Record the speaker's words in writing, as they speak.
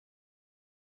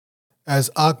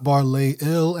As Akbar lay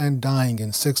ill and dying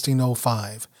in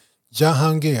 1605,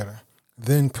 Jahangir,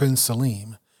 then Prince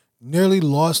Salim, nearly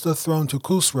lost the throne to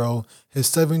Khusro, his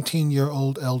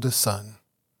 17-year-old eldest son.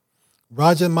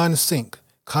 Raja Man Singh,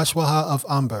 Kashwaha of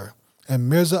Amber, and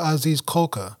Mirza Aziz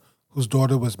Kolka, whose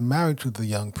daughter was married to the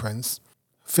young prince,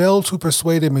 failed to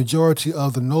persuade a majority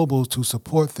of the nobles to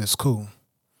support this coup.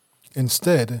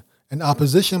 Instead, an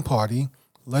opposition party,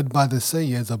 led by the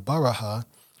Sayyids of Baraha,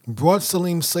 brought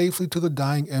Salim safely to the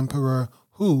dying emperor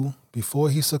who, before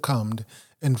he succumbed,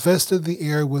 invested the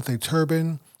air with a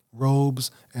turban, robes,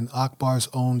 and Akbar's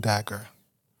own dagger.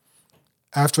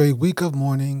 After a week of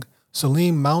mourning,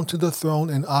 Salim mounted the throne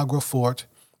in Agra fort,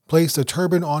 placed a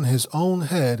turban on his own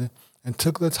head, and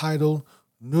took the title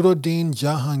Nuruddin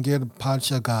Jahangir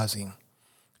Padshah Ghazi.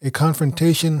 A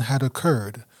confrontation had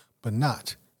occurred, but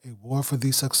not a war for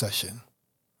the succession.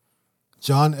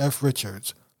 John F.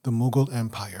 Richards, The Mughal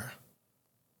Empire.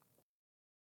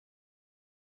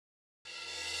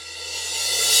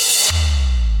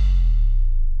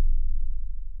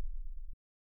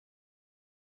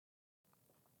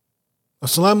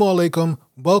 Assalamu alaikum.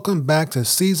 Welcome back to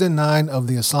Season 9 of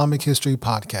the Islamic History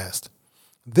Podcast.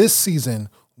 This season,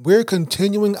 we're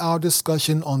continuing our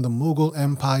discussion on the Mughal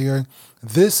Empire.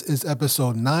 This is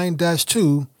episode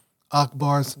 9-2,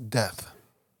 Akbar's Death.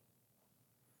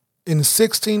 In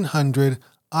 1600,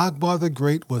 Akbar the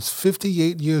Great was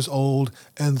 58 years old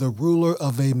and the ruler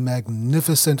of a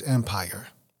magnificent empire.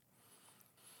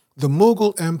 The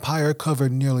Mughal Empire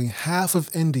covered nearly half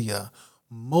of India,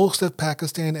 most of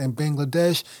Pakistan and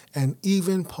Bangladesh, and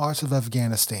even parts of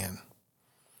Afghanistan.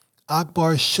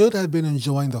 Akbar should have been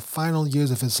enjoying the final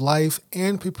years of his life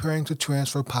and preparing to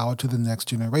transfer power to the next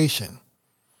generation.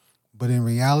 But in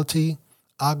reality,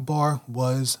 Akbar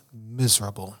was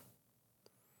miserable.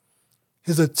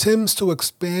 His attempts to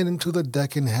expand into the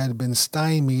Deccan had been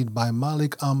stymied by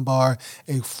Malik Ambar,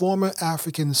 a former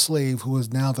African slave who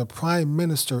is now the prime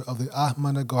minister of the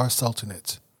Ahmadnagar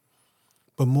Sultanate.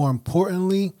 But more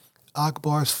importantly,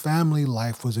 Akbar's family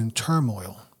life was in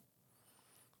turmoil.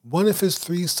 One of his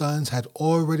 3 sons had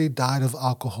already died of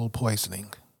alcohol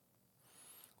poisoning.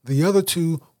 The other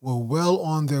 2 were well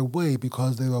on their way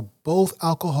because they were both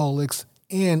alcoholics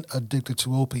and addicted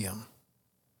to opium.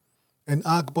 And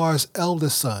Akbar's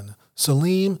eldest son,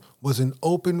 Salim, was in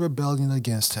open rebellion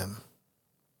against him.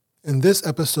 In this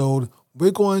episode,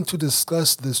 we're going to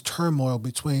discuss this turmoil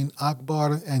between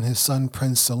Akbar and his son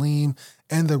Prince Salim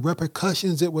and the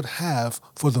repercussions it would have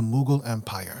for the Mughal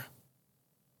Empire.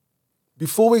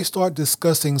 Before we start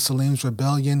discussing Salim's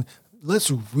rebellion,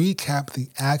 let's recap the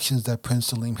actions that Prince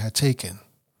Salim had taken.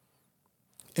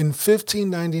 In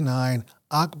 1599,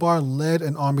 Akbar led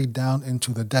an army down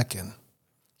into the Deccan.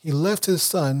 He left his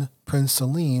son, Prince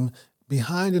Salim,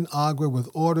 behind in Agra with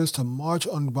orders to march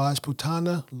on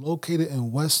Rajputana, located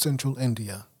in west-central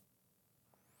India.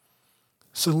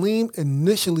 Salim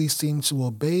initially seemed to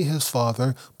obey his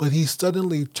father, but he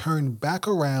suddenly turned back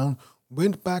around,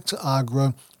 went back to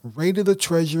Agra, raided the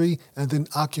treasury, and then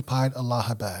occupied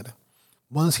Allahabad.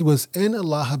 Once he was in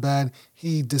Allahabad,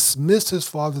 he dismissed his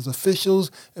father's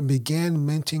officials and began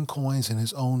minting coins in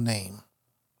his own name.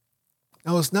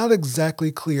 Now, it's not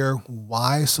exactly clear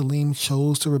why Salim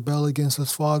chose to rebel against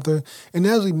his father, and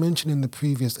as we mentioned in the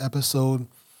previous episode,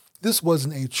 this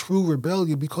wasn't a true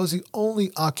rebellion because he only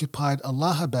occupied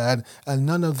Allahabad and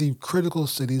none of the critical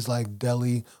cities like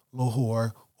Delhi,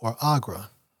 Lahore, or Agra.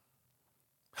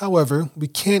 However, we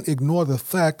can't ignore the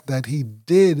fact that he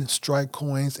did strike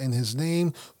coins in his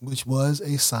name, which was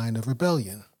a sign of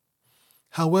rebellion.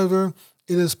 However,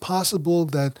 it is possible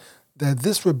that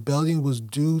this rebellion was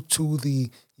due to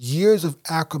the years of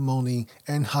acrimony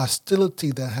and hostility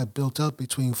that had built up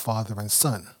between father and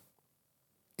son.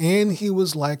 And he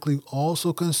was likely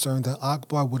also concerned that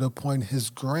Akbar would appoint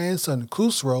his grandson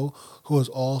Khusro, who was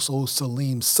also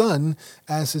Salim's son,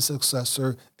 as his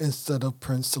successor instead of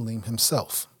Prince Salim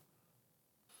himself.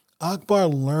 Akbar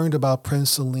learned about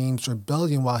Prince Salim's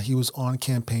rebellion while he was on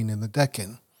campaign in the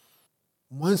Deccan.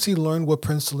 Once he learned what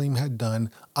Prince Salim had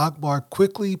done, Akbar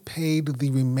quickly paid the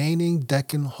remaining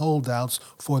Deccan holdouts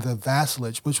for their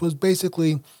vassalage, which was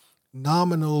basically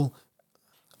nominal.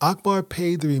 Akbar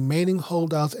paid the remaining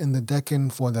holdouts in the Deccan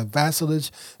for their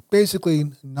vassalage, basically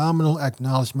nominal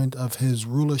acknowledgement of his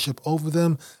rulership over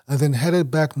them, and then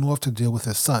headed back north to deal with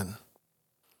his son.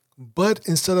 But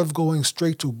instead of going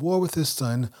straight to war with his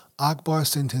son, Akbar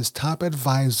sent his top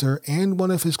advisor and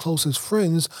one of his closest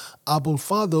friends, Abul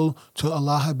Fadl, to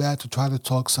Allahabad to try to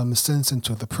talk some sense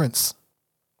into the prince.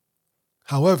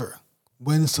 However,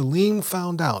 when Salim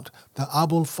found out that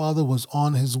Abul Fadl was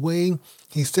on his way,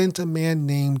 he sent a man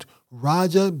named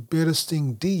Raja Bir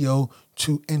Singh Dio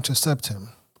to intercept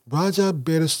him. Raja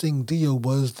Bir Singh Dio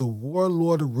was the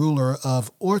warlord ruler of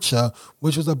Orcha,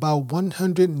 which was about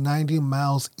 190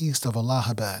 miles east of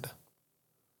Allahabad.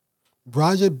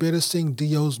 Raja Bir Singh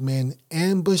Dio's men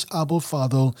ambushed Abul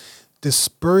Fadl,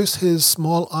 dispersed his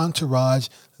small entourage,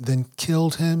 then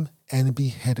killed him and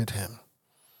beheaded him.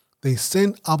 They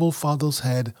sent Abul Fadl's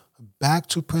head back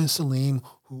to Prince Salim,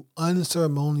 who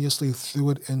unceremoniously threw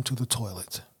it into the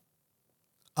toilet.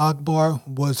 Akbar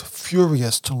was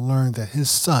furious to learn that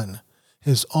his son,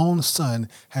 his own son,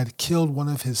 had killed one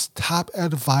of his top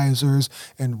advisors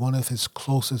and one of his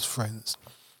closest friends.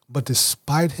 But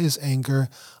despite his anger,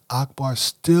 Akbar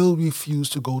still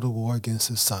refused to go to war against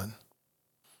his son.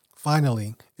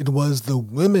 Finally, it was the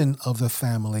women of the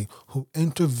family who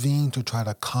intervened to try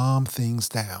to calm things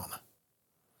down.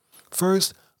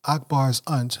 First, Akbar's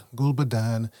aunt,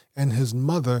 Gulbadan, and his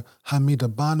mother,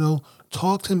 Hamida Bano,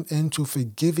 talked him into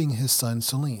forgiving his son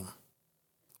Salim.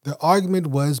 Their argument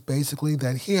was basically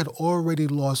that he had already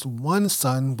lost one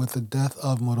son with the death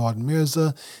of Murad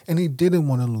Mirza, and he didn't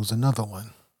want to lose another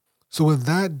one. So with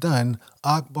that done,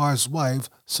 Akbar's wife,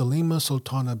 Salima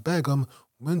Sultana Begum,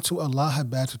 went to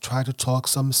Allahabad to try to talk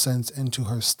some sense into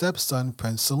her stepson,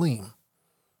 Prince Salim.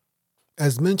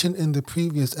 As mentioned in the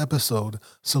previous episode,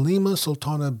 Salima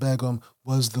Sultana Begum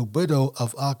was the widow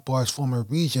of Akbar's former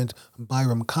regent,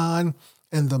 Bayram Khan,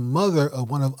 and the mother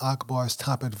of one of Akbar's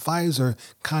top advisor,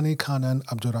 Kani Khanan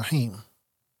Abdurrahim.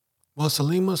 Well,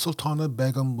 Salima Sultana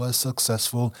Begum was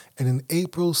successful, and in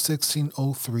April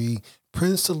 1603,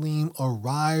 Prince Salim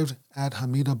arrived at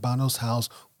Hamida Bano's house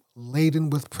laden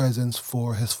with presents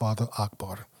for his father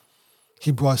Akbar. He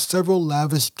brought several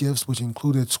lavish gifts which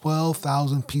included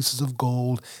 12,000 pieces of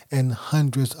gold and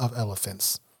hundreds of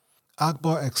elephants.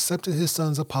 Akbar accepted his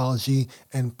son's apology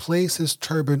and placed his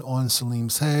turban on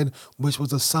Salim's head, which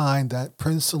was a sign that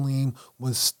Prince Salim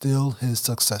was still his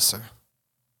successor.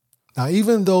 Now,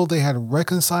 even though they had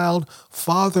reconciled,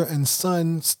 father and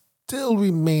son still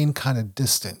remained kind of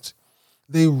distant.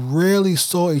 They rarely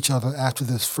saw each other after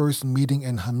this first meeting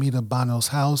in Hamida Bano's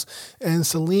house, and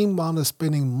Salim wound up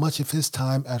spending much of his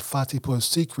time at Fatehpur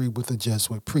Sikri with the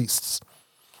Jesuit priests.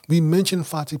 We mentioned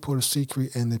Fatehpur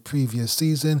Sikri in the previous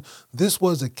season. This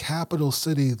was a capital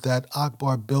city that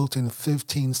Akbar built in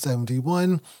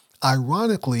 1571,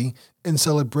 ironically in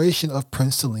celebration of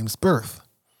Prince Salim's birth.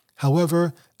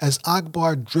 However, as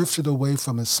Akbar drifted away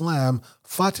from Islam,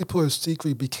 Fatehpur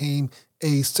Sikri became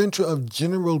a center of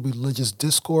general religious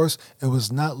discourse and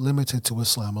was not limited to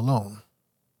Islam alone.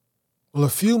 Well, a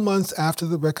few months after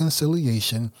the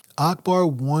reconciliation, Akbar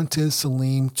wanted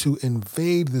Salim to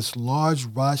invade this large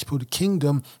Rajput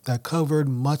kingdom that covered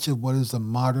much of what is the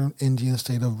modern Indian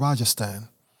state of Rajasthan.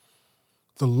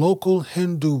 The local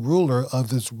Hindu ruler of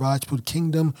this Rajput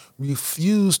kingdom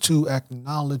refused to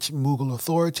acknowledge Mughal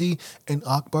authority, and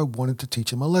Akbar wanted to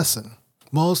teach him a lesson.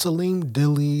 Well, Salim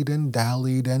dillied and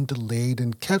dallied and delayed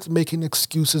and kept making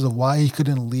excuses of why he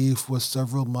couldn't leave for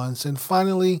several months, and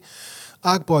finally,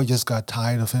 Akbar just got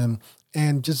tired of him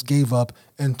and just gave up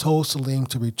and told Salim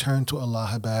to return to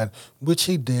Allahabad, which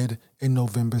he did in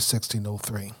November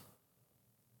 1603.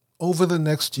 Over the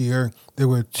next year, there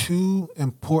were two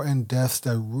important deaths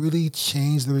that really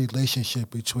changed the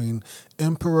relationship between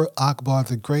Emperor Akbar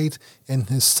the Great and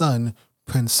his son,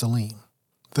 Prince Salim.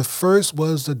 The first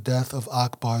was the death of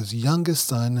Akbar's youngest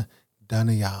son,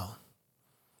 Daniyal.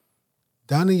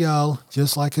 Daniyal,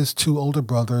 just like his two older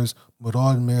brothers,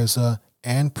 Murad Mirza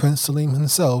and Prince Salim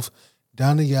himself,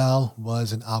 Daniyal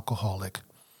was an alcoholic.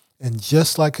 And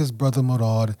just like his brother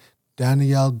Murad,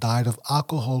 Daniyal died of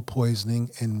alcohol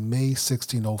poisoning in May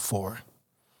 1604.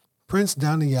 Prince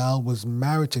Daniyal was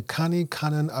married to Kani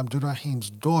Khanan Abdurrahim's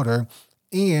daughter,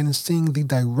 and seeing the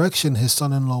direction his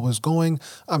son-in-law was going,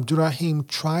 Abdurrahim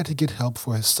tried to get help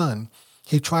for his son.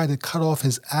 He tried to cut off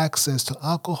his access to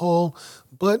alcohol,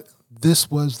 but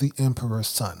this was the emperor's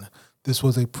son. This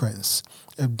was a prince.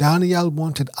 If Daniyal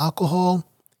wanted alcohol,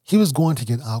 he was going to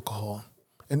get alcohol,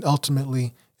 and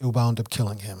ultimately it wound up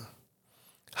killing him.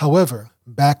 However,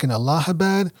 back in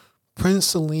Allahabad, Prince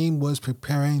Salim was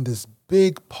preparing this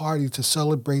big party to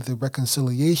celebrate the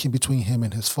reconciliation between him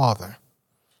and his father.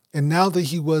 And now that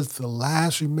he was the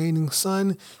last remaining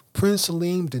son, Prince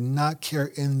Salim did not care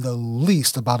in the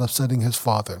least about upsetting his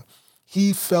father.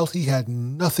 He felt he had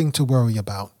nothing to worry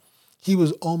about. He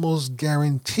was almost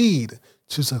guaranteed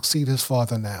to succeed his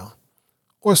father now.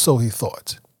 Or so he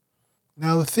thought.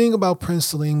 Now, the thing about Prince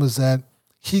Salim was that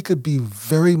he could be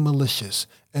very malicious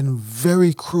and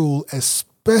very cruel,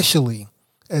 especially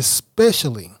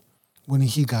when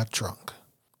he got drunk.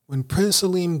 When Prince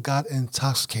Salim got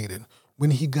intoxicated, when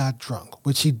he got drunk,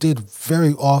 which he did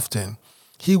very often,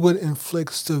 he would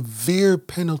inflict severe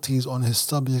penalties on his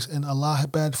subjects in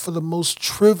Allahabad for the most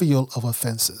trivial of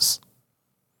offenses.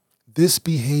 This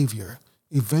behavior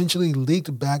eventually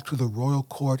leaked back to the royal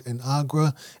court in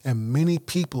Agra, and many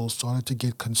people started to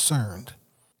get concerned.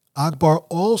 Akbar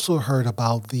also heard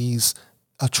about these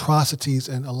atrocities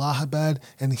in Allahabad,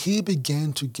 and he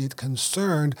began to get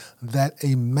concerned that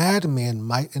a madman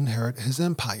might inherit his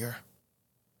empire.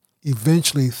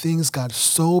 Eventually, things got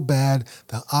so bad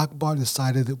that Akbar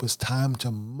decided it was time to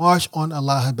march on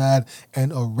Allahabad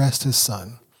and arrest his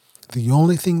son. The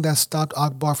only thing that stopped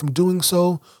Akbar from doing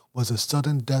so was the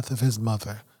sudden death of his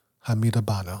mother, Hamida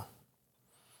Bano.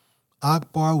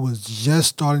 Akbar was just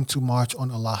starting to march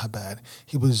on Allahabad.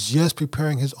 He was just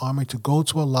preparing his army to go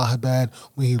to Allahabad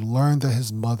when he learned that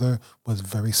his mother was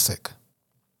very sick.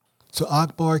 So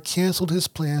Akbar canceled his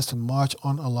plans to march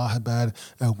on Allahabad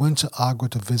and went to Agra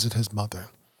to visit his mother.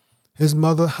 His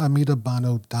mother, Hamida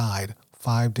Bano, died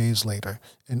 5 days later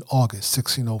in August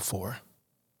 1604.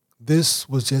 This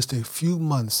was just a few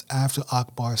months after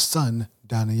Akbar's son,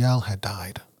 Daniel, had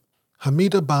died.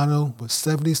 Hamida Bano was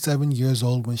 77 years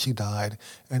old when she died,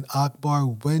 and Akbar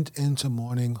went into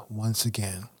mourning once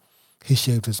again. He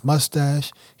shaved his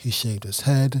mustache, he shaved his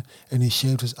head, and he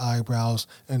shaved his eyebrows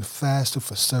and fasted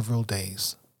for several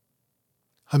days.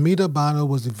 Hamida Bano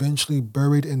was eventually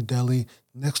buried in Delhi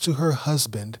next to her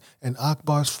husband and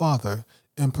Akbar's father,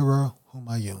 Emperor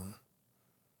Humayun.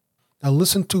 Now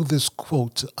listen to this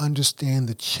quote to understand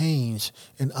the change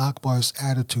in Akbar's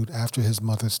attitude after his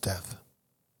mother's death.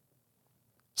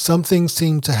 Something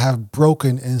seemed to have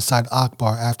broken inside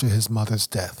Akbar after his mother's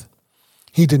death.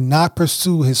 He did not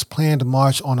pursue his planned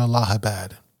march on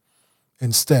Allahabad.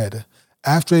 Instead,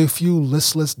 after a few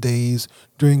listless days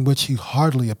during which he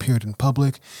hardly appeared in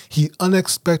public, he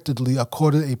unexpectedly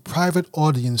accorded a private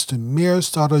audience to Mir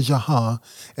Sadar Jahan,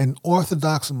 an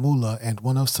orthodox mullah and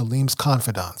one of Salim's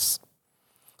confidants.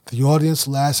 The audience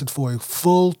lasted for a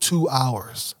full 2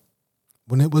 hours.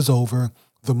 When it was over,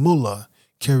 the mullah,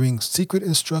 carrying secret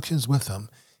instructions with him,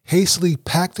 hastily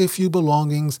packed a few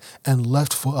belongings and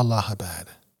left for Allahabad.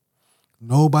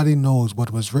 Nobody knows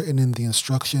what was written in the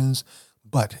instructions,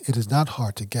 but it is not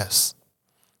hard to guess.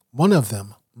 One of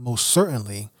them, most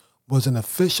certainly, was an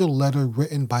official letter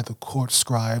written by the court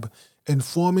scribe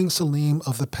informing Salim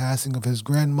of the passing of his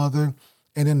grandmother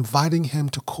and inviting him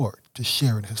to court to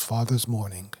share in his father's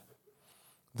mourning.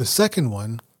 The second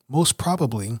one, most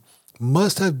probably,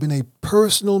 must have been a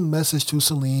personal message to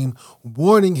Salim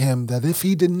warning him that if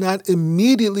he did not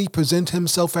immediately present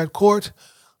himself at court,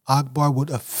 Akbar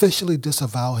would officially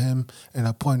disavow him and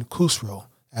appoint Khusro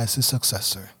as his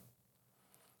successor.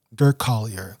 Dirk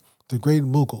Collier, The Great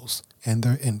Mughals and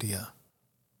Their India.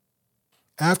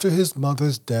 After his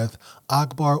mother's death,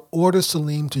 Akbar ordered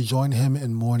Salim to join him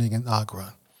in mourning in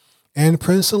Agra. And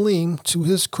Prince Salim, to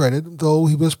his credit, though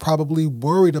he was probably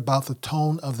worried about the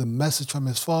tone of the message from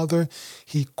his father,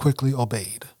 he quickly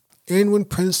obeyed. And when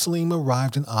Prince Salim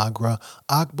arrived in Agra,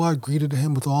 Akbar greeted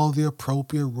him with all the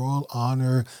appropriate royal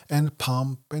honor and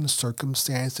pomp and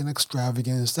circumstance and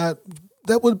extravagance that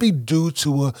would be due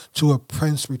to a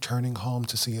prince returning home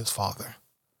to see his father.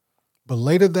 But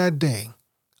later that day,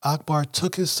 Akbar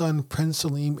took his son Prince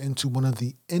Salim into one of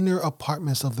the inner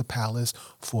apartments of the palace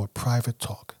for a private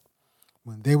talk.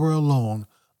 When they were alone,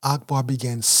 Akbar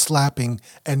began slapping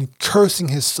and cursing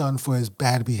his son for his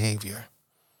bad behavior.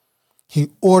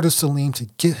 He ordered Salim to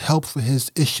get help for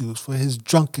his issues, for his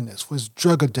drunkenness, for his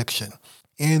drug addiction,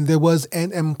 and there was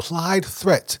an implied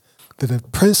threat that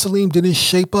if Prince Salim didn't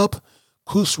shape up,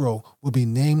 Khusro would be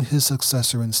named his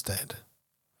successor instead.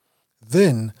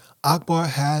 Then Akbar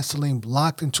had Salim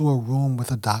locked into a room with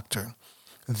a doctor.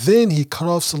 Then he cut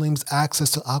off Salim's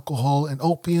access to alcohol and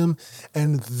opium,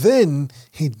 and then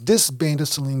he disbanded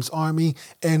Salim's army,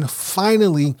 and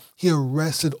finally he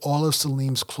arrested all of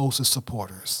Salim's closest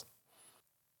supporters.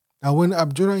 Now when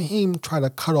Abdurrahim tried to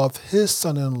cut off his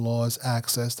son-in-law's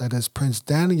access, that is Prince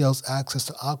Daniel's access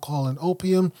to alcohol and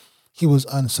opium, he was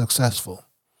unsuccessful.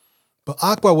 But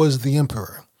Akbar was the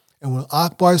emperor, and when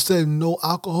Akbar said no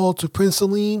alcohol to Prince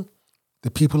Salim,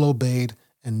 the people obeyed,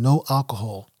 and no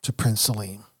alcohol to Prince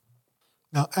Salim.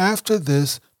 Now after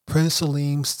this, Prince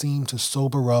Salim seemed to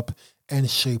sober up and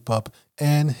shape up,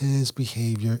 and his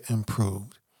behavior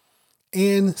improved.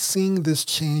 And seeing this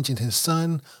change in his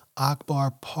son,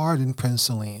 Akbar pardoned Prince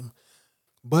Salim.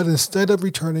 But instead of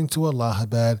returning to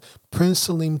Allahabad, Prince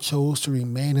Salim chose to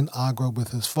remain in Agra with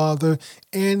his father,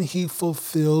 and he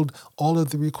fulfilled all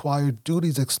of the required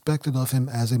duties expected of him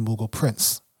as a Mughal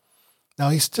prince. Now,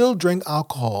 he still drank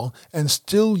alcohol and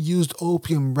still used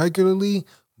opium regularly,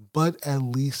 but at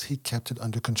least he kept it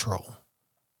under control.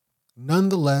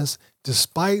 Nonetheless,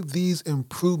 despite these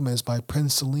improvements by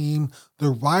Prince Selim, the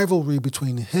rivalry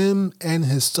between him and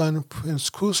his son Prince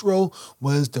Khusro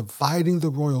was dividing the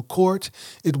royal court,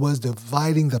 it was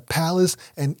dividing the palace,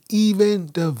 and even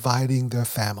dividing their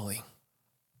family.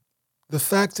 The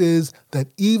fact is that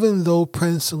even though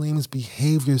Prince Selim's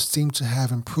behavior seemed to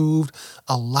have improved,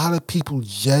 a lot of people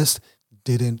just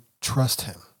didn't trust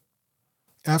him.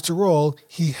 After all,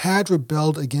 he had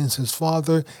rebelled against his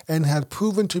father and had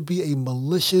proven to be a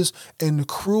malicious and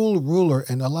cruel ruler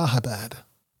in Allahabad.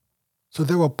 So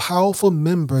there were powerful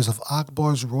members of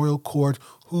Akbar's royal court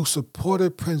who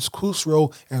supported Prince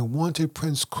Khusro and wanted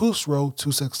Prince Khusro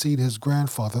to succeed his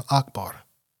grandfather Akbar.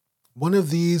 One of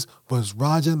these was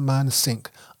Raja Man Singh,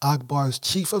 Akbar's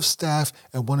chief of staff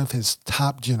and one of his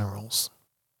top generals.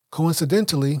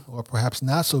 Coincidentally, or perhaps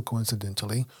not so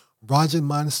coincidentally, Raja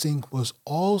Man Singh was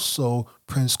also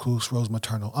Prince Khusro's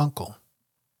maternal uncle.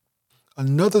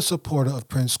 Another supporter of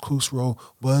Prince Khusro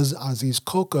was Aziz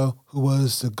Koka, who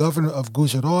was the governor of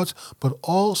Gujarat, but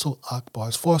also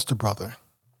Akbar's foster brother.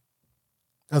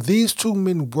 Now, these two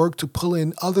men worked to pull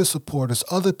in other supporters,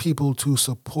 other people to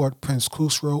support Prince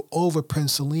Khusro over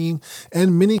Prince Selim,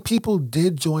 and many people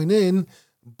did join in,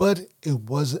 but it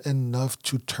wasn't enough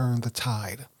to turn the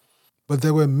tide. But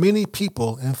there were many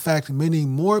people, in fact, many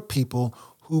more people,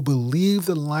 who believed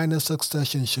the line of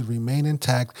succession should remain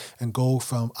intact and go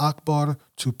from Akbar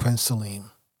to Prince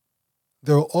Selim.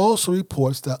 There are also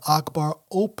reports that Akbar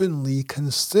openly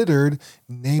considered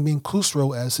naming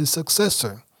Khusro as his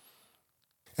successor.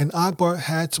 And Akbar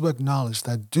had to acknowledge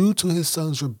that due to his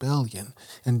son's rebellion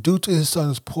and due to his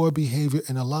son's poor behavior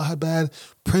in Allahabad,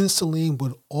 Prince Selim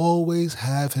would always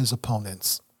have his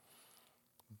opponents.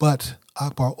 But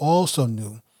Akbar also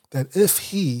knew that if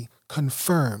he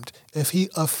affirmed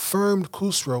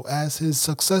Khusro as his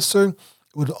successor, it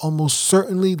would almost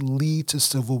certainly lead to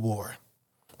civil war.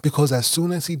 Because as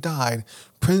soon as he died,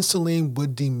 Prince Selim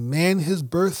would demand his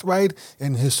birthright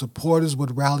and his supporters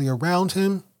would rally around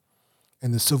him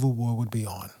and the civil war would be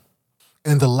on.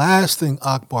 And the last thing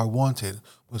Akbar wanted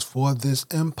was for this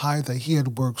empire that he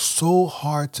had worked so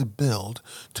hard to build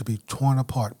to be torn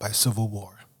apart by civil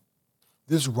war.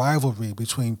 This rivalry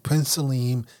between Prince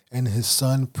Selim and his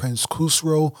son Prince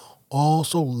Khusro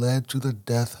also led to the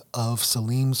death of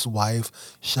Selim's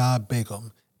wife Shah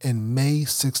Begum in May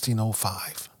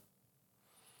 1605.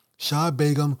 Shah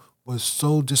Begum was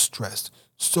so distressed,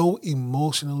 so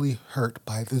emotionally hurt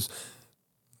by this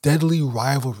deadly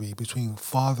rivalry between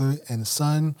father and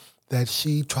son that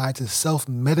she tried to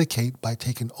self-medicate by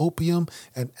taking opium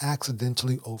and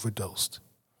accidentally overdosed.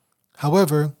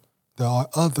 However, there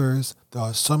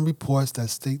are some reports that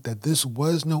state that this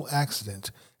was no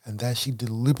accident and that she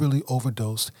deliberately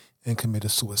overdosed and committed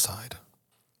suicide.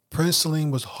 Prince Selim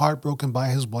was heartbroken by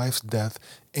his wife's death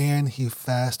and he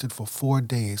fasted for 4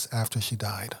 days after she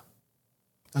died.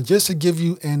 Now, just to give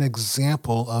you an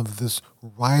example of this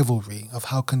rivalry, of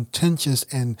how contentious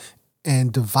and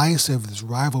divisive this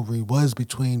rivalry was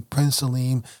between Prince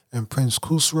Selim and Prince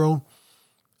Khusro,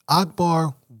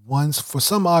 Akbar once, for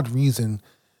some odd reason,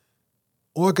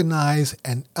 organized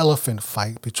an elephant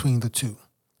fight between the two.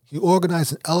 He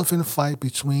organized an elephant fight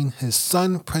between his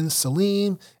son, Prince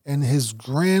Selim, and his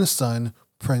grandson,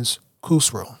 Prince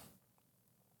Khusro.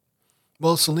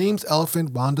 Well, Selim's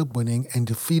elephant wound up winning and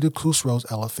defeated Khusro's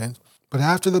elephant, but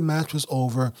after the match was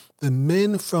over, the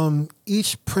men from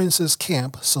each prince's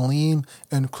camp, Selim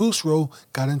and Khusro,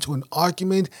 got into an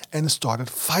argument and started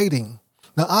fighting.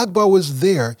 Now, Akbar was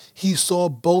there. He saw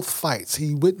both fights.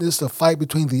 He witnessed the fight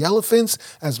between the elephants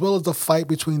as well as the fight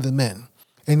between the men.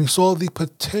 And he saw the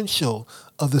potential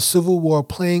of the civil war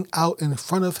playing out in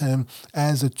front of him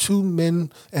as the two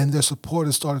men and their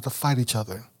supporters started to fight each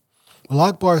other. Well,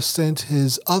 Akbar sent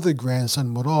his other grandson,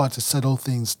 Murad, to settle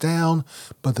things down,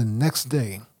 but the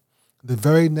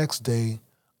very next day,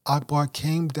 Akbar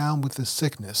came down with a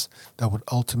sickness that would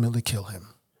ultimately kill him.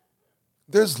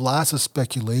 There's lots of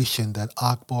speculation that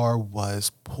Akbar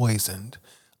was poisoned,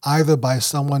 either by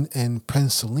someone in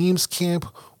Prince Selim's camp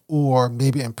or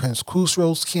maybe in Prince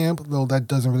Khusro's camp, though that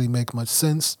doesn't really make much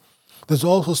sense. There's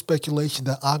also speculation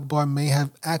that Akbar may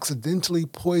have accidentally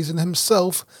poisoned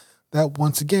himself. That,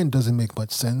 once again, doesn't make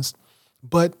much sense.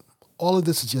 But all of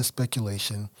this is just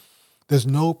speculation. There's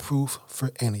no proof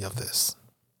for any of this.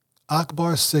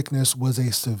 Akbar's sickness was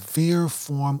a severe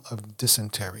form of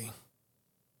dysentery.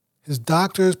 His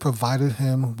doctors provided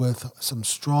him with some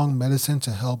strong medicine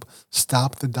to help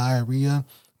stop the diarrhea,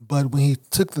 but when he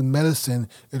took the medicine,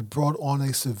 it brought on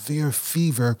a severe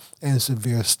fever and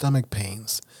severe stomach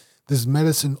pains. This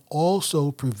medicine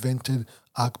also prevented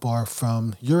Akbar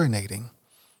from urinating.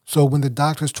 So when the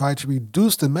doctors tried to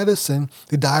reduce the medicine,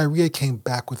 the diarrhea came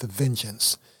back with a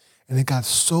vengeance. And it got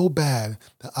so bad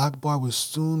that Akbar was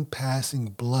soon passing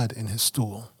blood in his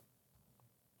stool.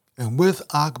 And with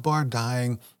Akbar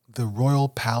dying, the royal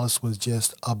palace was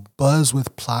just abuzz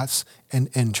with plots and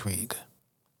intrigue.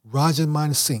 Raja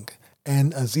Man Singh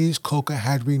and Aziz Koka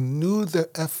had renewed their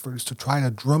efforts to try to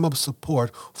drum up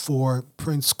support for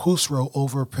Prince Khusro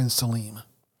over Prince Salim.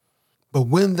 But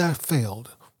when that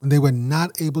failed, when they were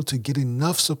not able to get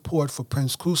enough support for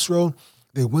Prince Khusro,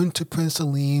 they went to Prince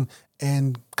Salim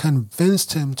and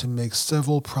convinced him to make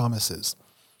several promises.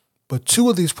 But two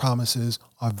of these promises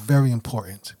are very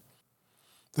important.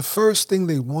 The first thing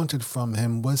they wanted from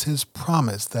him was his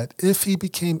promise that if he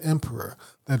became emperor,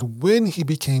 that when he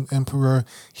became emperor,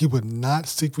 he would not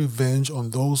seek revenge on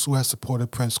those who had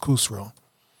supported Prince Khusro.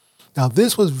 Now,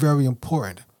 this was very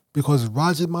important because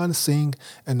Raja Man Singh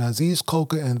and Aziz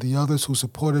Koka and the others who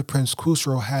supported Prince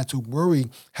Khusro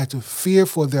had to fear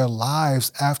for their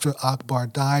lives after Akbar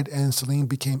died and Salim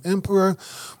became emperor.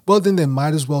 Well, then they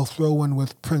might as well throw in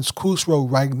with Prince Khusro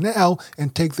right now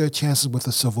and take their chances with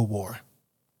a civil war.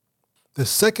 The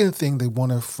second thing they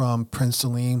wanted from Prince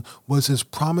Salim was his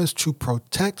promise to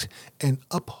protect and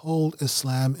uphold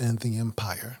Islam in the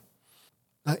empire.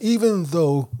 Now, even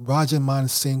though Raja Man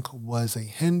Singh was a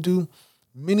Hindu,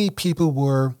 many people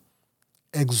were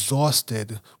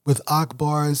exhausted with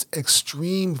Akbar's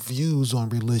extreme views on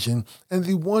religion, and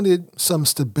they wanted some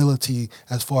stability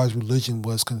as far as religion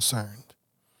was concerned.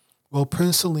 Well,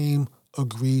 Prince Salim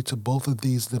agreed to both of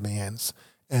these demands,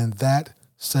 and that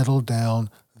settled down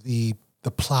the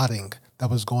plotting that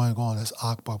was going on as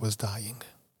Akbar was dying.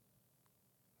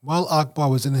 While Akbar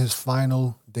was in his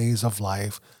final days of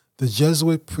life, the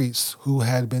Jesuit priests who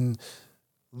had been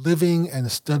living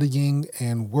and studying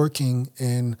and working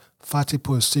in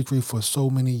Fatehpur Sikri for so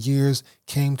many years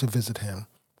came to visit him.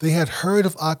 They had heard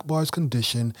of Akbar's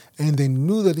condition and they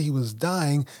knew that he was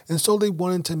dying, and so they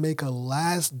wanted to make a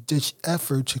last-ditch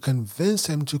effort to convince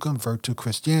him to convert to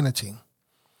Christianity.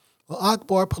 Well,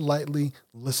 Akbar politely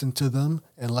listened to them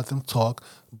and let them talk,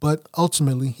 but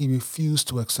ultimately he refused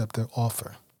to accept their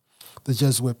offer. The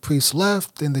Jesuit priests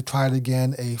left, and they tried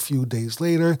again a few days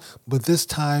later, but this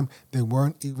time they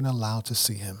weren't even allowed to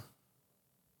see him.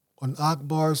 On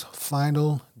Akbar's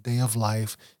final day of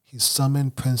life, he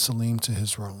summoned Prince Salim to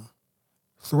his room.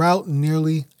 Throughout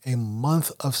nearly a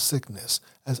month of sickness,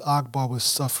 as Akbar was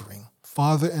suffering,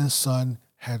 father and son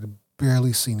had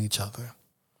barely seen each other.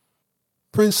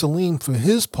 Prince Salim, for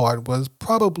his part, was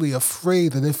probably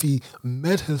afraid that if he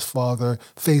met his father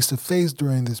face-to-face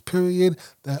during this period,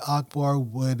 that Akbar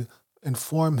would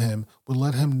inform him, would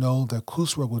let him know that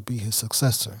Khusro would be his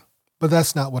successor. But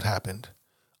that's not what happened.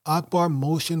 Akbar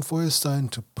motioned for his son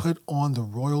to put on the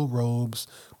royal robes,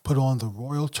 put on the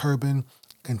royal turban,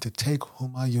 and to take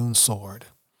Humayun's sword.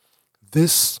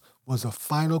 This was a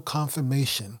final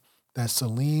confirmation that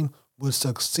Salim would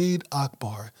succeed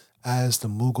Akbar as the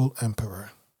Mughal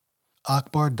emperor.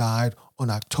 Akbar died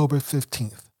on October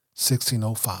 15th,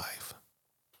 1605.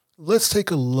 Let's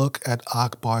take a look at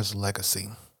Akbar's legacy.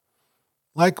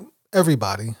 Like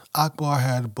everybody, Akbar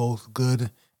had both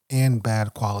good and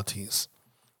bad qualities.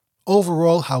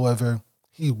 Overall, however,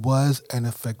 he was an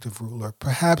effective ruler,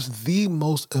 perhaps the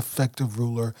most effective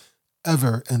ruler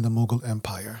ever in the Mughal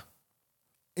Empire.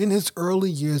 In his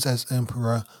early years as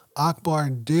emperor, Akbar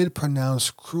did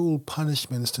pronounce cruel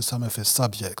punishments to some of his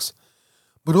subjects.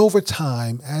 But over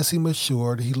time, as he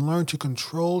matured, he learned to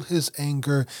control his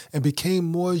anger and became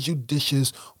more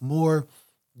judicious, more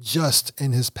just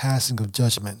in his passing of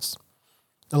judgments.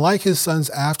 Like his sons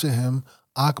after him,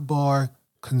 Akbar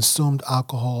consumed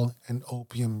alcohol and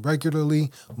opium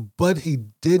regularly, but he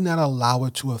did not allow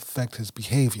it to affect his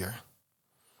behavior.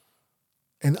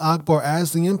 And Akbar,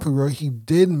 as the emperor, he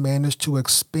did manage to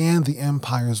expand the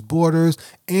empire's borders,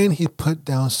 and he put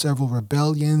down several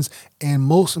rebellions, and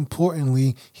most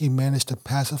importantly, he managed to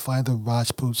pacify the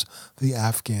Rajputs, the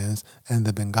Afghans, and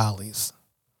the Bengalis.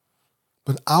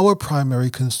 But our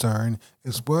primary concern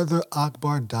is whether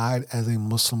Akbar died as a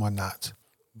Muslim or not.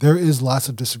 There is lots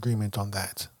of disagreement on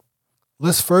that.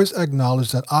 Let's first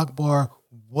acknowledge that Akbar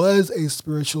was a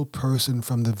spiritual person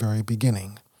from the very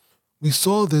beginning. We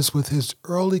saw this with his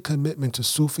early commitment to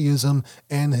Sufism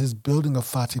and his building of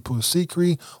Fatehpur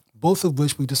Sikri, both of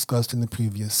which we discussed in the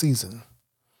previous season.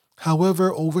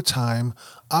 However, over time,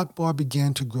 Akbar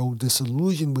began to grow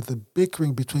disillusioned with the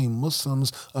bickering between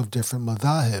Muslims of different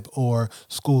madhahib, or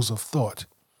schools of thought.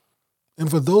 And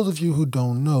for those of you who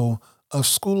don't know, A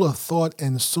school of thought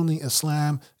in Sunni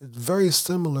Islam is very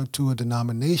similar to a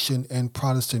denomination in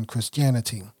Protestant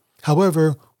Christianity.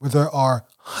 However, where there are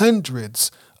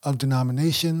hundreds of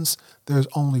denominations, there's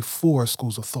only 4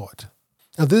 schools of thought.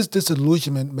 Now, this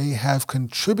disillusionment may have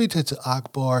contributed to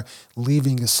Akbar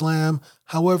leaving Islam.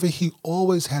 However, he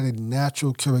always had a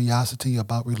natural curiosity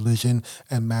about religion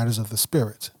and matters of the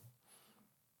spirit.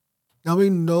 Now,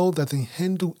 we know that the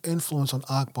Hindu influence on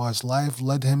Akbar's life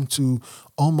led him to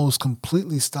almost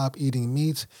completely stop eating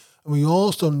meat. And we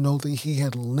also know that he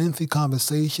had lengthy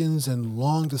conversations and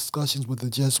long discussions with the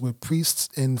Jesuit priests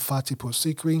in Fatehpur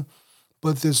Sikri,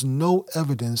 but there's no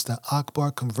evidence that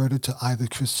Akbar converted to either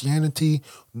Christianity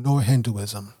nor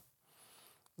Hinduism.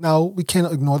 Now, we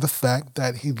can't ignore the fact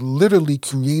that he literally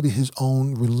created his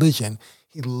own religion.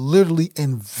 He literally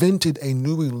invented a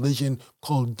new religion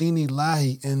called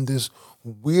Din-i-Ilahi in this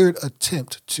weird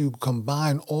attempt to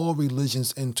combine all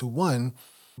religions into one.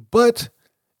 But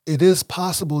it is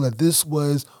possible that this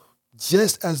was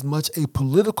just as much a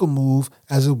political move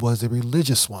as it was a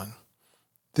religious one.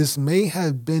 This may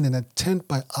have been an attempt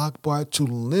by Akbar to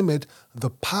limit the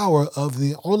power of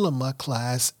the ulama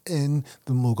class in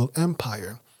the Mughal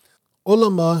Empire.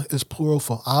 Ulama is plural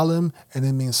for alim, and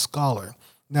it means scholar.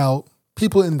 Now,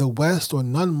 people in the West or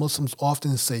non-Muslims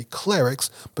often say clerics,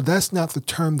 but that's not the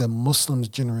term that Muslims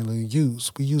generally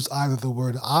use. We use either the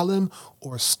word alim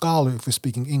or scholar if we're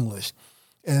speaking English.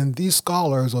 And these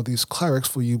scholars, or these clerics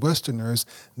for you Westerners,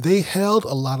 they held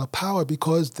a lot of power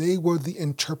because they were the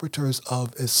interpreters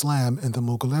of Islam in the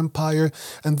Mughal Empire.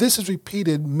 And this is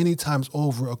repeated many times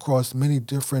over across many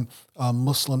different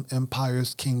Muslim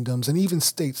empires, kingdoms, and even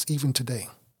states, even today.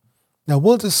 Now,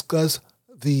 we'll discuss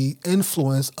the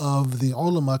influence of the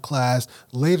ulama class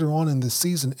later on in the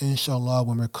season, inshallah,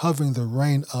 when we're covering the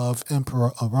reign of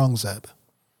Emperor Aurangzeb.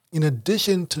 In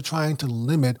addition to trying to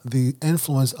limit the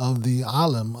influence of the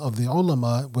alim, of the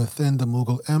ulama within the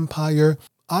Mughal Empire,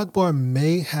 Akbar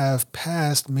may have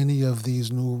passed many of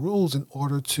these new rules in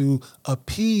order to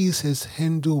appease his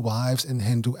Hindu wives and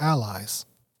Hindu allies.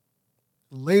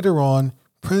 Later on,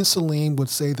 Prince Salim would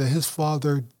say that his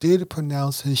father did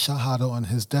pronounce his shahada on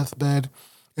his deathbed,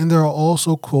 and there are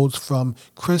also quotes from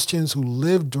Christians who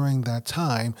lived during that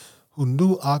time who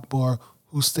knew Akbar,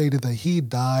 who stated that he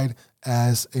died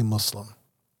as a Muslim.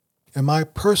 In my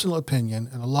personal opinion,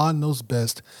 and Allah knows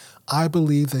best, I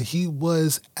believe that he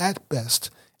was at best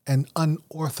an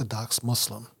unorthodox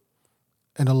Muslim,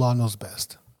 and Allah knows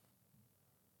best.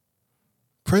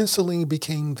 Prince Salim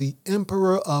became the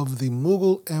emperor of the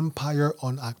Mughal Empire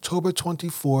on October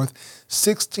 24th,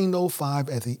 1605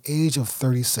 at the age of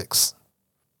 36.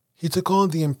 He took on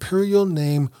the imperial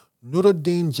name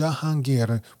Nuruddin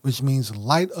Jahangir, which means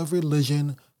light of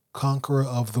religion, conqueror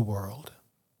of the world.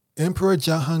 Emperor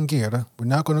Jahangir, we're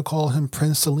not going to call him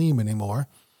Prince Salim anymore.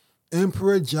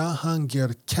 Emperor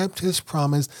Jahangir kept his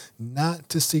promise not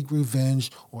to seek revenge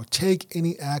or take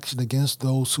any action against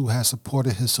those who had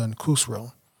supported his son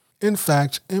Khusro. In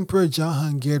fact, Emperor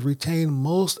Jahangir retained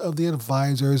most of the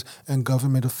advisors and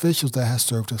government officials that had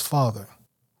served his father.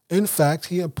 In fact,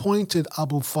 he appointed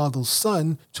Abu Fadl's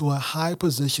son to a high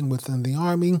position within the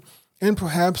army, and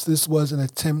perhaps this was an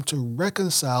attempt to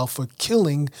reconcile for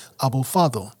killing Abu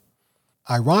Fadl.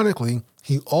 Ironically,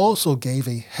 he also gave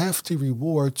a hefty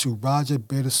reward to Raja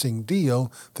Bir Singh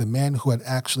Dio, the man who had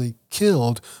actually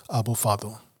killed Abu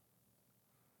Fadl.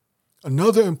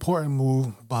 Another important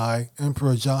move by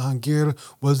Emperor Jahangir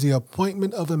was the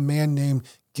appointment of a man named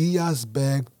Ghiyas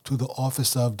Beg to the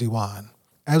office of Diwan.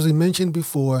 As we mentioned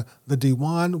before, the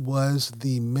Diwan was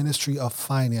the Ministry of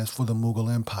Finance for the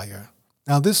Mughal Empire.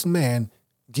 Now, this man,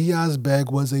 Ghiyas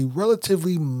Beg, was a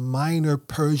relatively minor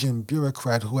Persian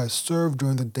bureaucrat who had served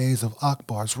during the days of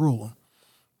Akbar's rule.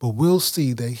 But we'll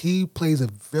see that he plays a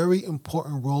very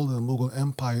important role in the Mughal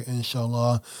Empire,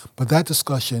 inshallah, but that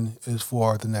discussion is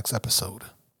for the next episode.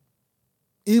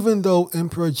 Even though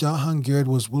Emperor Jahangir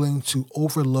was willing to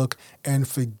overlook and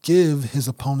forgive his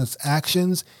opponent's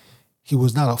actions, he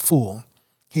was not a fool.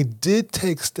 He did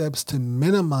take steps to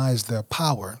minimize their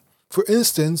power. For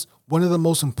instance, one of the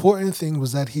most important things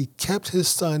was that he kept his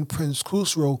son, Prince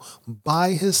Khusro,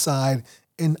 by his side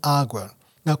in Agra.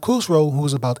 Now, Khusro, who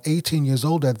was about 18 years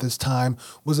old at this time,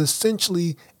 was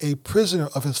essentially a prisoner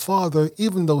of his father,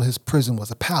 even though his prison was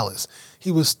a palace.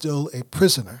 He was still a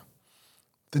prisoner.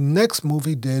 The next move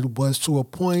he did was to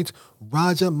appoint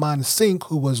Raja Man Singh,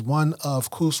 who was one of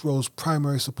Khusro's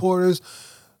primary supporters.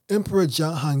 Emperor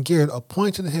Jahangir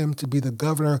appointed him to be the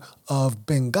governor of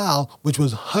Bengal, which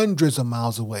was hundreds of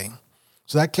miles away.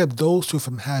 So that kept those two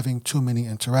from having too many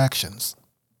interactions.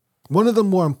 One of the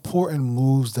more important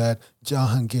moves that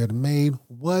Jahangir made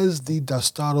was the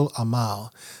Dastarul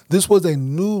Amal. This was a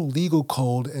new legal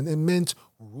code and it meant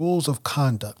rules of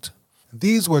conduct.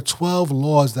 These were 12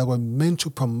 laws that were meant to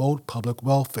promote public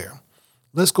welfare.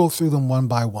 Let's go through them one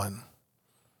by one.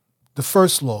 The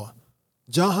first law,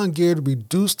 Jahangir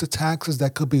reduced the taxes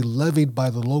that could be levied by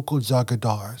the local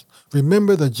Jagirdars.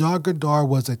 Remember, the Jagirdar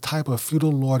was a type of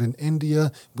feudal lord in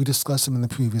India. We discussed him in the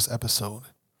previous episode.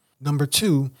 Number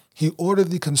 2, he ordered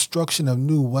the construction of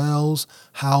new wells,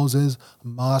 houses,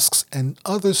 mosques, and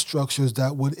other structures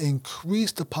that would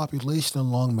increase the population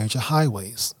along major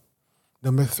highways.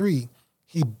 Number 3,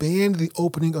 he banned the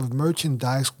opening of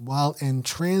merchandise while in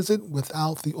transit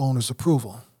without the owner's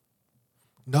approval.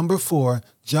 Number 4,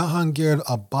 Jahangir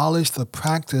abolished the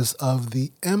practice of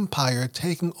the empire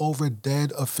taking over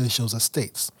dead officials'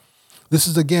 estates. This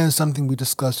is again something we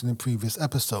discussed in the previous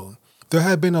episode. There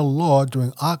had been a law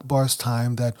during Akbar's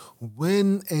time that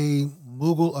when a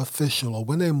Mughal official or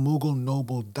when a Mughal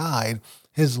noble died,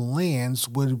 his lands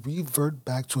would revert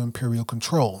back to imperial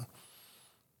control.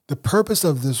 The purpose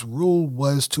of this rule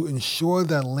was to ensure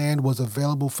that land was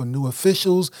available for new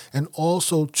officials and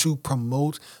also to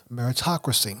promote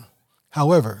meritocracy.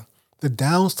 However, the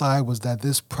downside was that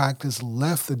this practice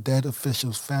left the dead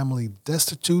official's family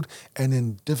destitute and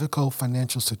in difficult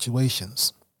financial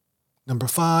situations. Number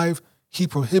 5, he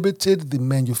prohibited the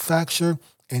manufacture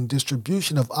and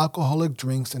distribution of alcoholic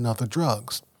drinks and other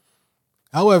drugs.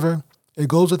 However, it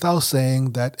goes without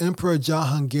saying that Emperor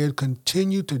Jahangir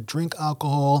continued to drink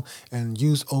alcohol and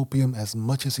use opium as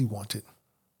much as he wanted.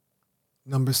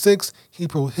 Number 6, he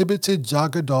prohibited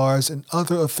Jagirdars and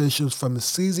other officials from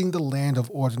seizing the land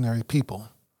of ordinary people.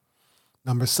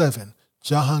 Number 7,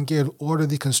 Jahangir ordered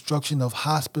the construction of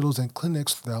hospitals and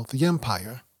clinics throughout the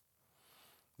empire.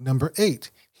 Number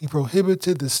 8, he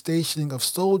prohibited the stationing of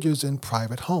soldiers in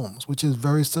private homes, which is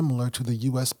very similar to the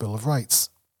U.S. Bill of Rights.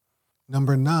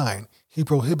 Number 9, he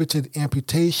prohibited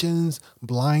amputations,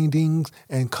 blindings,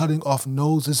 and cutting off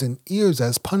noses and ears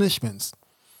as punishments.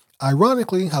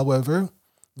 Ironically, however,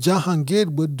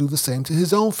 Jahangir would do the same to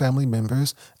his own family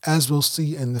members, as we'll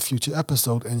see in the future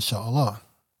episode, inshallah.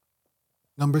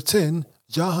 Number 10,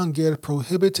 Jahangir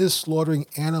prohibited slaughtering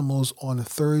animals on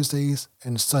Thursdays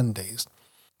and Sundays.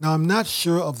 Now, I'm not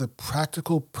sure of the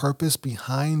practical purpose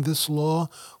behind this law,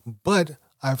 but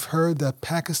I've heard that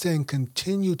Pakistan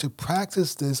continued to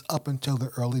practice this up until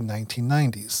the early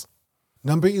 1990s.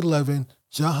 Number 11,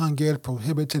 Jahangir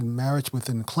prohibited marriage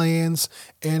within clans.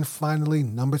 And finally,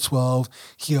 number 12,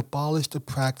 he abolished the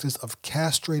practice of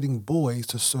castrating boys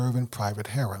to serve in private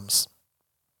harems.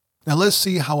 Now let's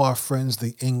see how our friends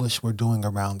the English were doing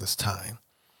around this time.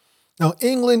 Now,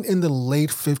 England in the late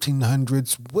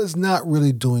 1500s was not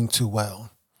really doing too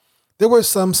well. There were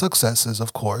some successes,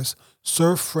 of course.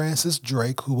 Sir Francis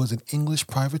Drake, who was an English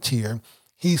privateer,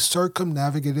 he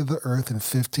circumnavigated the earth in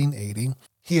 1580.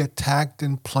 He attacked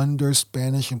and plundered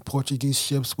Spanish and Portuguese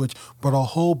ships, which brought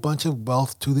a whole bunch of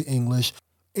wealth to the English.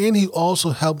 And he also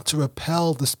helped to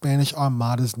repel the Spanish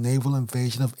Armada's naval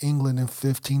invasion of England in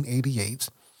 1588.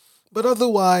 But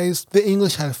otherwise, the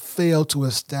English had failed to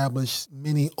establish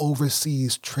many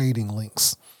overseas trading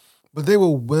links. But they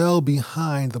were well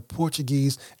behind the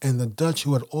Portuguese and the Dutch,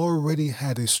 who had already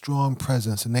had a strong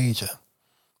presence in Asia.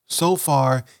 So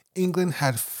far, England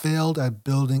had failed at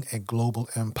building a global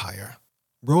empire.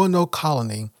 Roanoke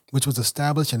Colony, which was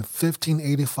established in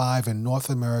 1585 in North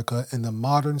America in the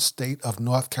modern state of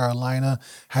North Carolina,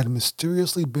 had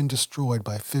mysteriously been destroyed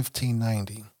by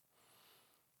 1590.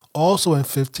 Also in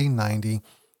 1590,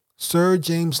 Sir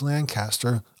James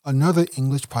Lancaster, another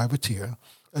English privateer,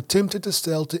 attempted to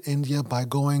sail to India by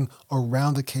going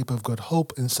around the Cape of Good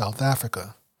Hope in South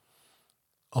Africa.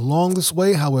 Along this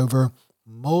way, however,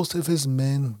 most of his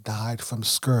men died from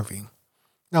scurvy.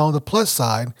 Now, on the plus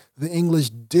side, the English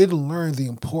did learn the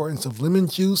importance of lemon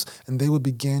juice, and they would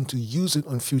begin to use it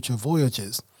on future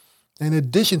voyages. In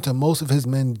addition to most of his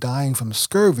men dying from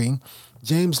scurvy,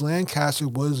 James Lancaster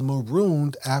was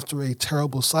marooned after a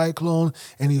terrible cyclone,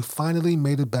 and he finally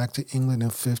made it back to England in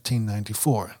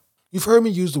 1594. You've heard me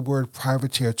use the word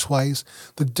privateer twice.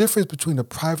 The difference between a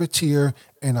privateer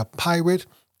and a pirate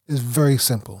is very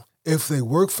simple. If they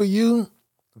work for you,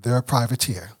 they're a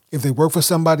privateer. If they work for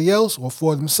somebody else or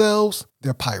for themselves,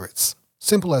 they're pirates.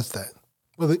 Simple as that.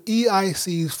 Well, the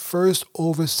EIC's first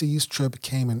overseas trip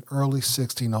came in early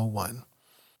 1601.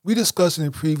 We discussed in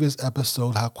a previous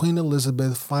episode how Queen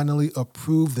Elizabeth finally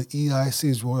approved the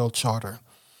EIC's royal charter.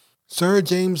 Sir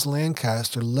James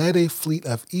Lancaster led a fleet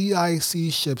of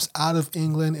EIC ships out of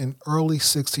England in early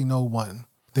 1601.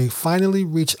 They finally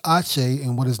reached Aceh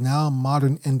in what is now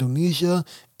modern Indonesia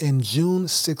in June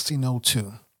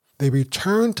 1602. They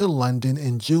returned to London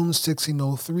in June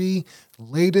 1603,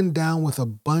 laden down with a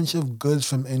bunch of goods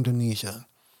from Indonesia.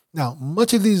 Now,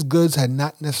 much of these goods had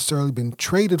not necessarily been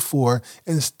traded for,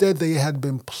 instead they had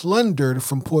been plundered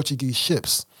from Portuguese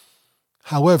ships.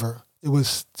 However, it was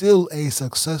still a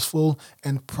successful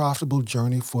and profitable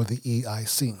journey for the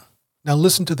EIC. Now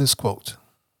listen to this quote.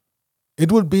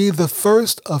 It would be the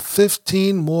first of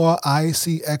 15 more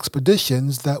IC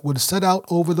expeditions that would set out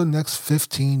over the next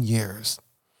 15 years.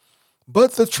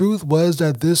 But the truth was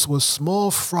that this was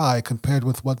small fry compared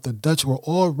with what the Dutch were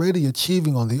already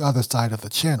achieving on the other side of the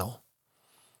channel.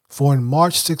 For in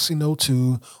March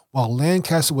 1602, while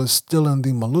Lancaster was still in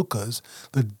the Moluccas,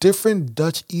 the different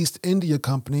Dutch East India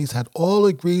companies had all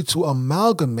agreed to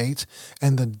amalgamate,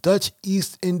 and the Dutch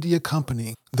East India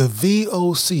Company, the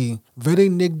VOC,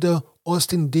 Verenigde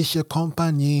Oost-Indische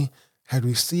Compagnie, had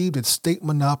received its state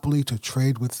monopoly to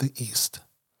trade with the East.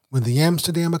 When the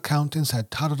Amsterdam accountants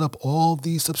had totted up all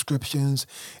these subscriptions,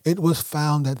 it was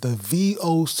found that the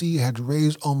VOC had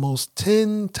raised almost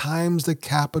 10 times the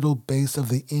capital base of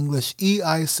the English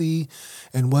EIC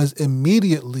and was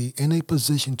immediately in a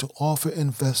position to offer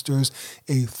investors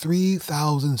a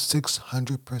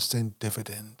 3,600%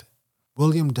 dividend.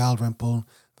 William Dalrymple,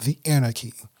 The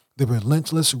Anarchy, the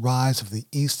Relentless Rise of the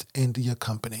East India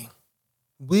Company.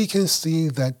 We can see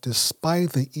that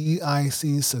despite the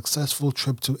EIC's successful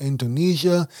trip to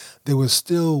Indonesia, they were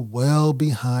still well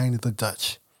behind the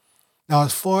Dutch. Now,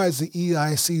 as far as the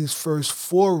EIC's first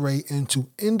foray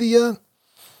into India,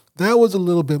 that was a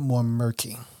little bit more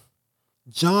murky.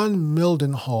 John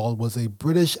Mildenhall was a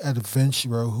British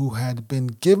adventurer who had been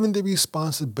given the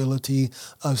responsibility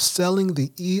of selling the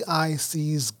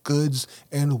EIC's goods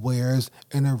and wares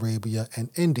in Arabia and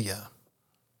India.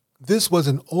 This was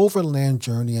an overland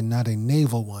journey and not a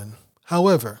naval one.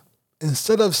 However,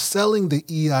 instead of selling the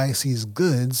EIC's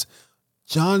goods,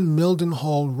 John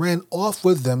Mildenhall ran off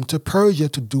with them to Persia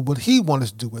to do what he wanted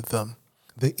to do with them.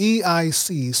 The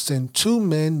EIC sent two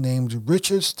men named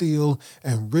Richard Steele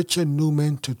and Richard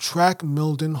Newman to track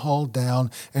Mildenhall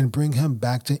down and bring him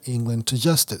back to England to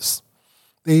justice.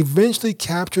 They eventually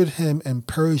captured him in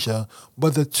Persia,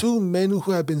 but the two men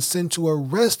who had been sent to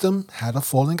arrest him had a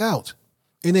falling out.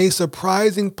 In a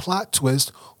surprising plot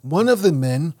twist, one of the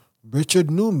men,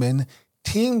 Richard Newman,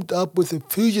 teamed up with the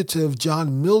fugitive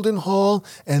John Mildenhall,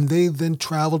 and they then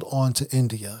traveled on to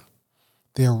India.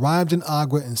 They arrived in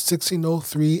Agra in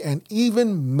 1603 and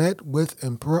even met with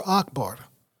Emperor Akbar.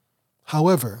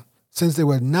 However, since they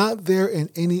were not there in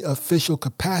any official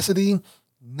capacity,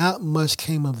 not much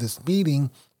came of this meeting,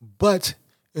 but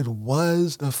it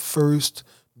was the first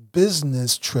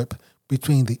business trip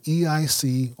between the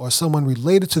EIC or someone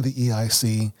related to the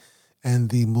EIC and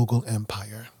the Mughal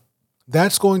Empire.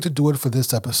 That's going to do it for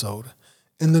this episode.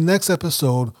 In the next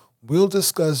episode, we'll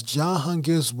discuss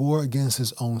Jahangir's war against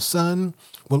his own son.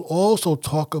 We'll also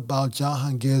talk about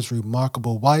Jahangir's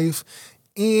remarkable wife,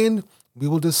 and we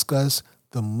will discuss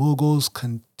the Mughals'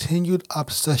 continued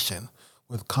obsession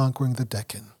with conquering the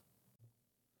Deccan.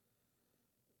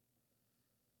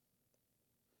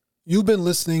 You've been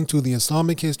listening to the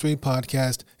Islamic History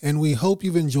Podcast, and we hope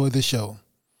you've enjoyed the show.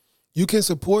 You can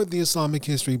support the Islamic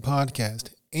History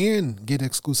Podcast and get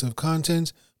exclusive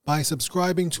content by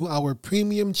subscribing to our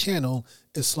premium channel,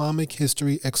 Islamic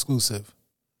History Exclusive.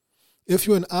 If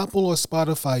you're an Apple or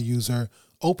Spotify user,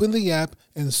 open the app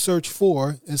and search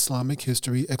for Islamic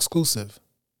History Exclusive.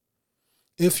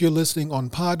 If you're listening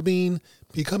on Podbean,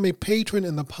 become a patron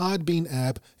in the Podbean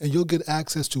app and you'll get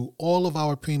access to all of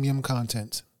our premium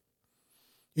content.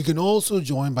 You can also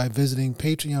join by visiting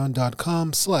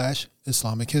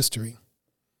patreon.com/Islamic History.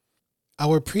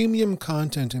 Our premium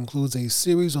content includes a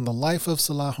series on the life of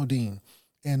Salahuddin,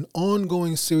 an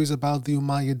ongoing series about the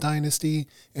Umayyad dynasty,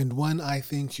 and one I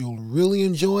think you'll really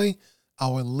enjoy,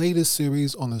 our latest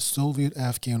series on the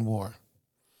Soviet-Afghan War.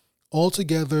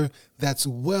 Altogether, that's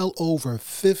well over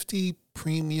 50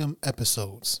 premium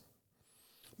episodes.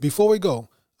 Before we go,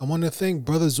 I want to thank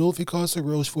Brother Zulfikar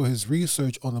Sarosh for his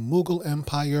research on the Mughal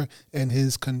Empire and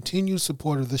his continued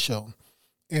support of the show.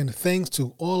 And thanks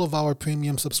to all of our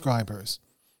premium subscribers.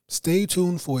 Stay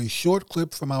tuned for a short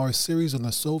clip from our series on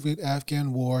the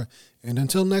Soviet-Afghan War. And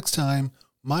until next time,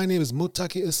 my name is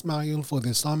Muttaqi Ismail for the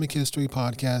Islamic History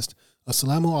Podcast.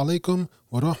 Assalamu alaikum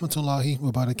wa rahmatullahi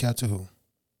wa barakatuhu.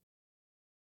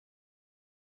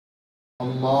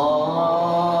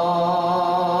 Allah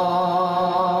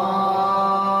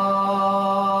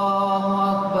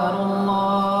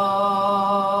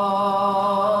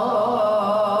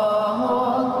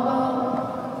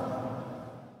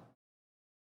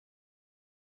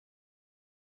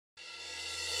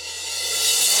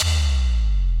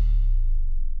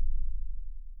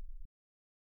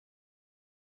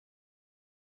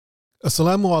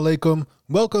Assalamu alaikum.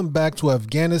 Welcome back to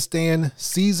Afghanistan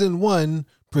Season 1,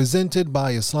 presented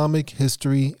by Islamic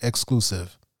History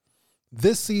Exclusive.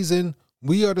 This season,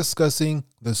 we are discussing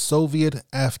the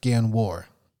Soviet-Afghan War.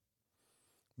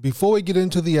 Before we get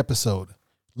into the episode,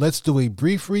 let's do a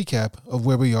brief recap of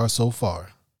where we are so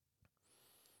far.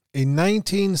 A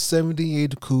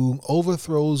 1978 coup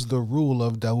overthrows the rule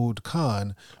of Dawood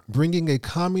Khan, bringing a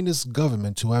communist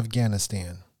government to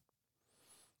Afghanistan.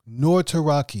 Nur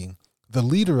Taraki, the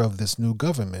leader of this new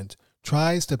government,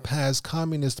 tries to pass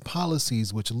communist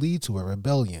policies which lead to a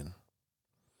rebellion.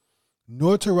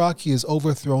 Nur Taraki is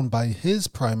overthrown by his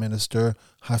prime minister,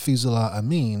 Hafizullah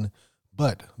Amin,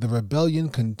 but the rebellion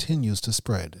continues to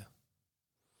spread.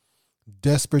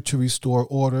 Desperate to restore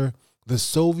order, the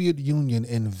Soviet Union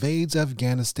invades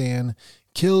Afghanistan,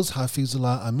 kills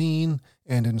Hafizullah Amin,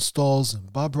 and installs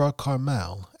Babrak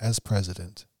Karmal as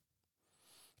president.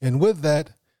 And with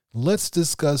that, let's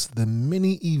discuss the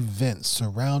many events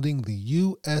surrounding the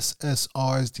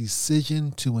USSR's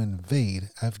decision to invade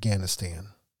Afghanistan.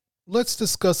 Let's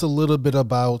discuss a little bit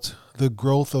about the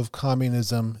growth of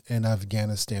communism in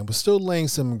Afghanistan. We're still laying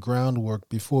some groundwork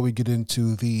before we get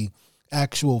into the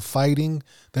actual fighting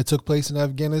that took place in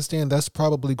Afghanistan. That's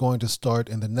probably going to start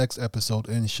in the next episode,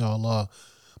 inshallah.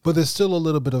 But there's still a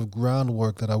little bit of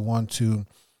groundwork that I want to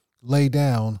lay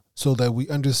down so that we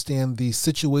understand the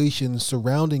situation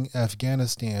surrounding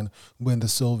Afghanistan when the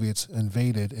Soviets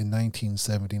invaded in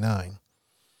 1979.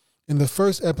 In the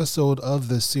first episode of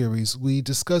this series, we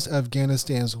discussed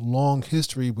Afghanistan's long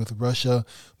history with Russia,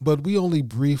 but we only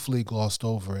briefly glossed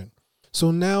over it.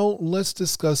 So now let's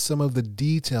discuss some of the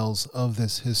details of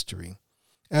this history.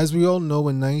 As we all know,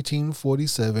 in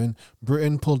 1947,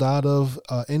 Britain pulled out of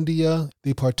India.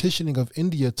 The partitioning of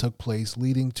India took place,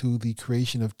 leading to the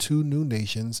creation of two new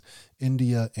nations,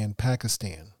 India and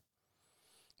Pakistan.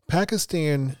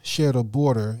 Pakistan shared a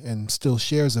border and still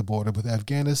shares a border with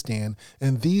Afghanistan,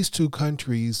 and these two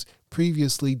countries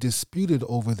previously disputed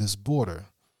over this border.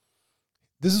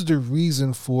 This is the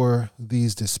reason for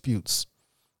these disputes.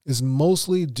 It's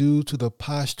mostly due to the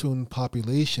Pashtun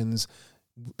populations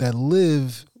that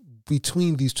live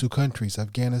between these two countries,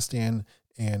 Afghanistan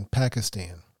and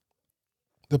Pakistan.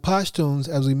 The Pashtuns,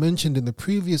 as we mentioned in the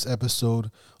previous episode,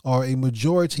 are a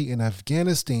majority in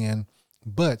Afghanistan,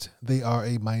 but they are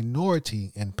a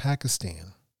minority in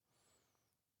Pakistan.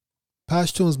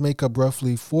 Pashtuns make up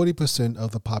roughly 40%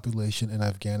 of the population in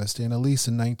Afghanistan, at least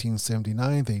in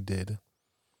 1979 they did.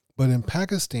 But in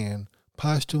Pakistan,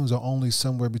 Pashtuns are only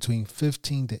somewhere between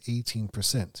 15 to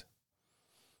 18%.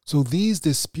 So these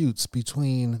disputes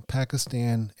between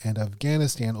Pakistan and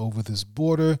Afghanistan over this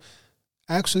border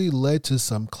actually led to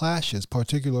some clashes,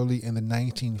 particularly in the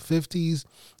 1950s,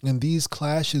 and these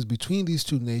clashes between these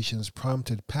two nations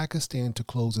prompted Pakistan to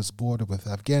close its border with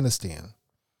Afghanistan.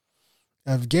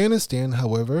 Afghanistan,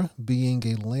 however, being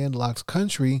a landlocked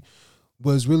country,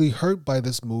 was really hurt by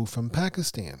this move from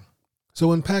Pakistan. So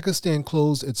when Pakistan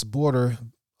closed its border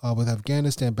with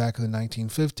Afghanistan back in the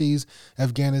 1950s,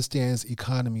 Afghanistan's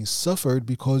economy suffered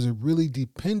because it really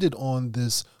depended on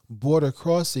this border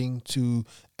crossing to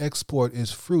export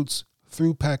its fruits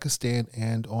through Pakistan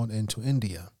and on into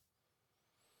India.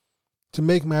 To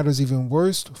make matters even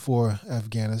worse for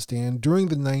Afghanistan, during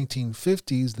the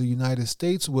 1950s, the United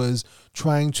States was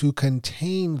trying to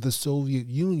contain the Soviet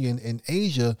Union in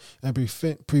Asia and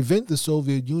prevent the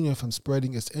Soviet Union from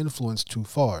spreading its influence too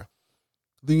far.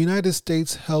 The United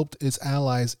States helped its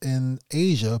allies in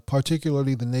Asia,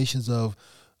 particularly the nations of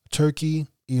Turkey,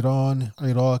 Iran,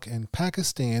 Iraq, and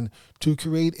Pakistan, to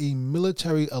create a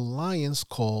military alliance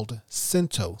called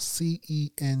CENTO,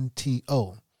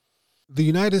 C-E-N-T-O. The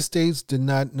United States did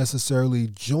not necessarily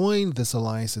join this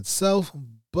alliance itself,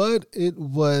 but it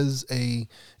was a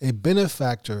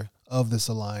benefactor of this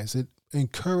alliance. It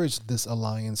encouraged this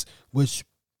alliance, which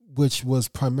was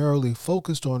primarily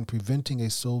focused on preventing a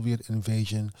Soviet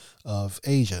invasion of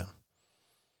Asia.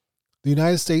 The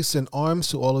United States sent arms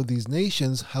to all of these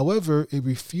nations. However, it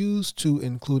refused to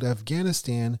include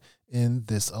Afghanistan in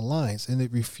this alliance, and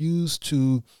it refused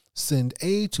to send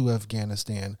aid to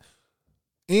Afghanistan.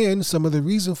 And some of the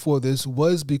reason for this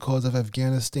was because of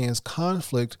Afghanistan's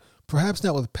conflict, perhaps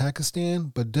not with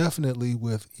Pakistan, but definitely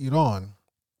with Iran.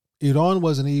 Iran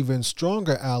was an even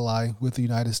stronger ally with the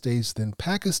United States than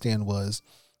Pakistan was,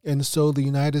 and so the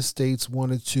United States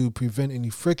wanted to prevent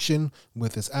any friction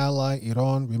with its ally,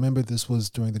 Iran. Remember, this was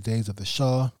during the days of the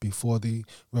Shah, before the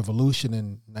revolution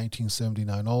in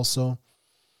 1979 also.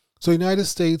 So the United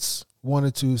States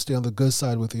wanted to stay on the good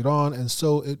side with Iran, and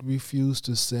so it refused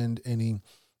to send any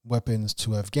weapons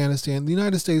to Afghanistan. The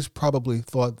United States probably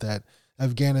thought that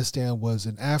Afghanistan was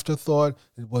an afterthought.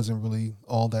 It wasn't really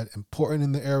all that important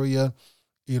in the area.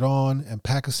 Iran and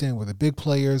Pakistan were the big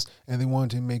players, and they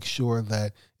wanted to make sure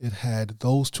that it had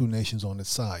those two nations on its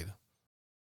side.